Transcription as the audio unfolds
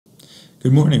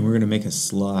Good morning. We're going to make a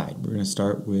slide. We're going to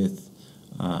start with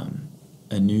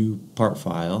a new part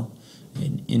file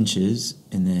in inches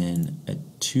and then a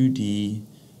 2D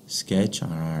sketch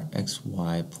on our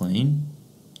XY plane.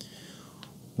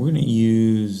 We're going to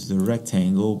use the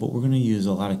rectangle, but we're going to use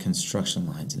a lot of construction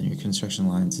lines. And your construction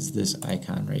lines is this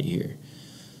icon right here.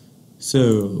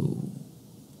 So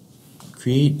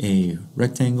create a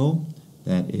rectangle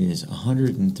that is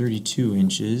 132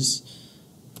 inches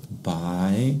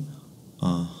by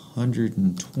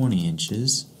 120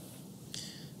 inches,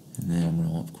 and then I'm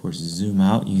going to of course zoom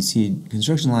out. You can see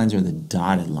construction lines are the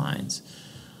dotted lines.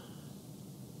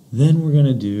 Then we're going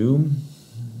to do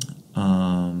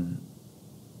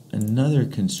another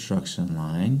construction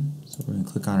line. So we're going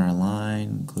to click on our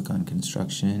line, click on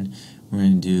construction. We're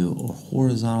going to do a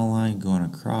horizontal line going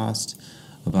across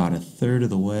about a third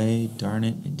of the way. Darn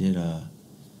it,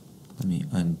 let me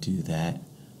undo that.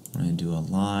 I want to do a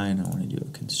line, I want to do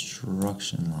a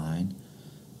construction line.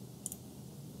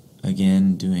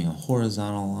 Again, doing a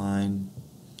horizontal line.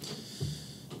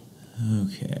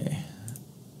 Okay.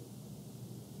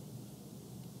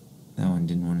 That one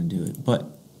didn't want to do it,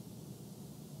 but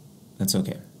that's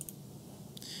okay.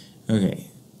 Okay.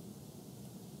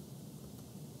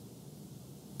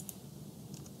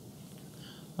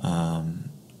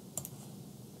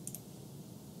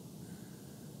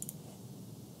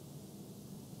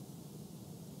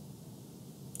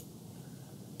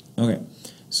 Okay,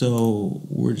 so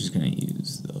we're just going to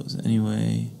use those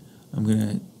anyway. I'm going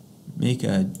to make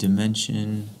a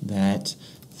dimension that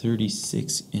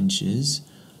 36 inches.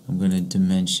 I'm going to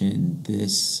dimension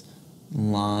this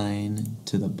line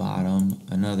to the bottom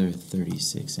another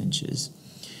 36 inches.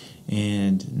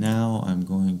 And now I'm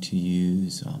going to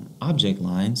use object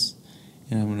lines,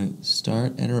 and I'm going to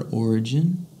start at our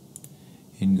origin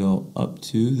and go up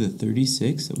to the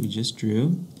 36 that we just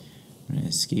drew. I'm going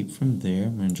to escape from there.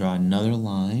 I'm going to draw another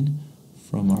line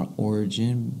from our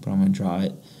origin, but I'm going to draw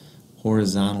it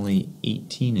horizontally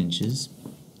 18 inches.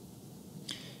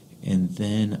 And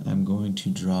then I'm going to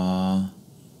draw,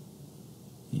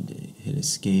 need to hit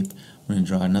escape, I'm going to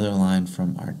draw another line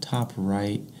from our top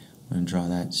right. I'm going to draw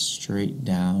that straight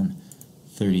down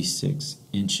 36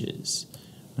 inches.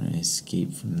 I'm going to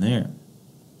escape from there.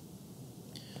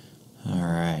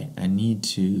 Alright, I need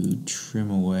to trim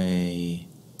away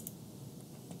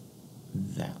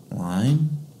that line,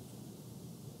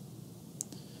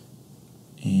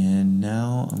 and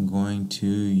now I'm going to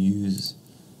use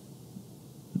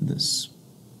the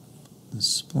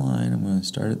spline. I'm going to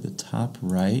start at the top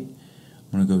right.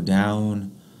 I'm going to go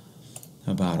down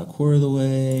about a quarter of the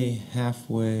way,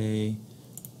 halfway,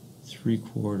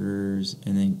 3/4,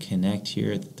 and then connect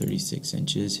here at the 36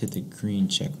 inches. Hit the green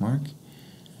check mark.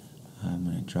 I'm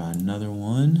going to draw another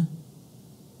one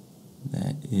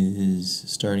that is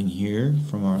starting here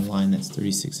from our line that's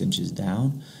 36 inches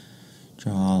down.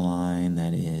 Draw a line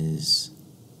that is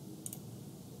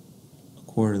a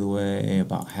quarter of the way,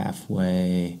 about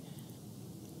halfway,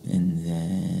 and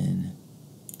then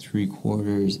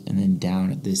 3/4, and then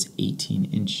down at this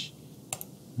 18-inch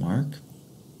mark.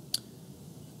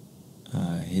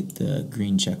 Hit the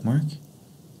green check mark,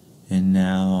 and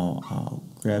now I'll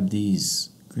grab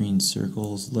these green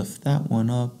circles, lift that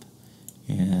one up,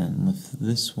 and lift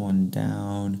this one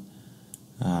down.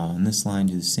 On this line,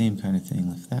 do the same kind of thing.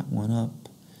 Lift that one up,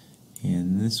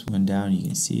 and this one down. You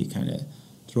can see it kind of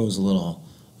throws a little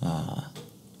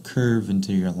curve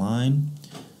into your line.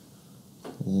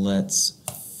 Let's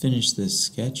finish this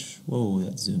sketch. Whoa,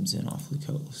 that zooms in awfully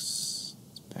close.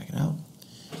 Let's back it out.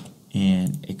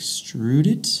 And extrude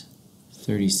it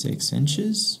 36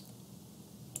 inches.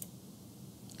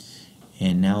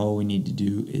 And now all we need to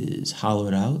do is hollow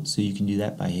it out. So you can do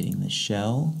that by hitting the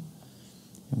shell.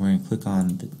 And we're going to click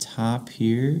on the top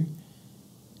here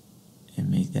and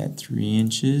make that 3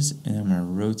 inches. And I'm going to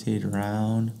rotate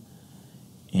around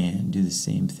and do the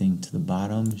same thing to the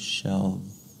bottom. Shell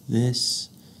this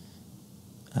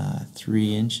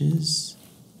 3 inches.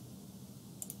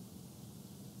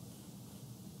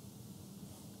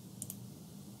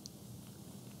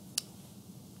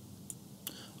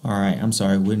 Alright, I'm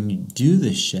sorry, when you do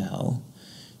the shell,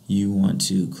 you want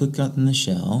to click on the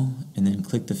shell and then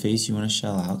click the face you want to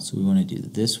shell out. So we want to do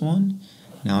this one.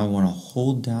 Now I want to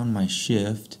hold down my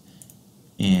shift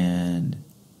and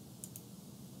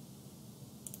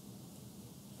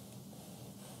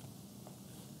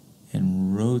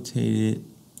rotate it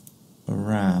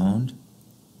around.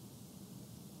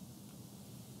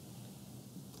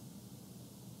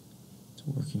 It's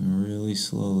working really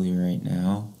slowly right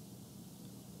now.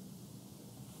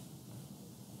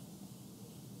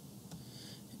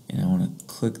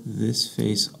 click this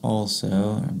face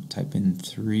also. I'm typing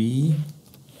 3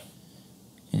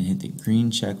 and hit the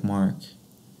green check mark,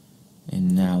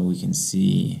 and now we can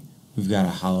see we've got a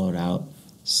hollowed out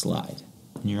slide.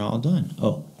 And you're all done.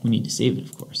 Oh, we need to save it,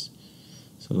 of course.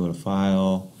 So go to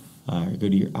File, go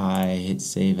to your eye, hit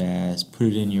Save As, put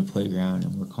it in your playground,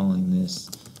 and we're calling this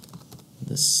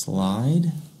the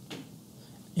slide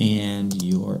and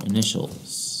your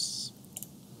initials.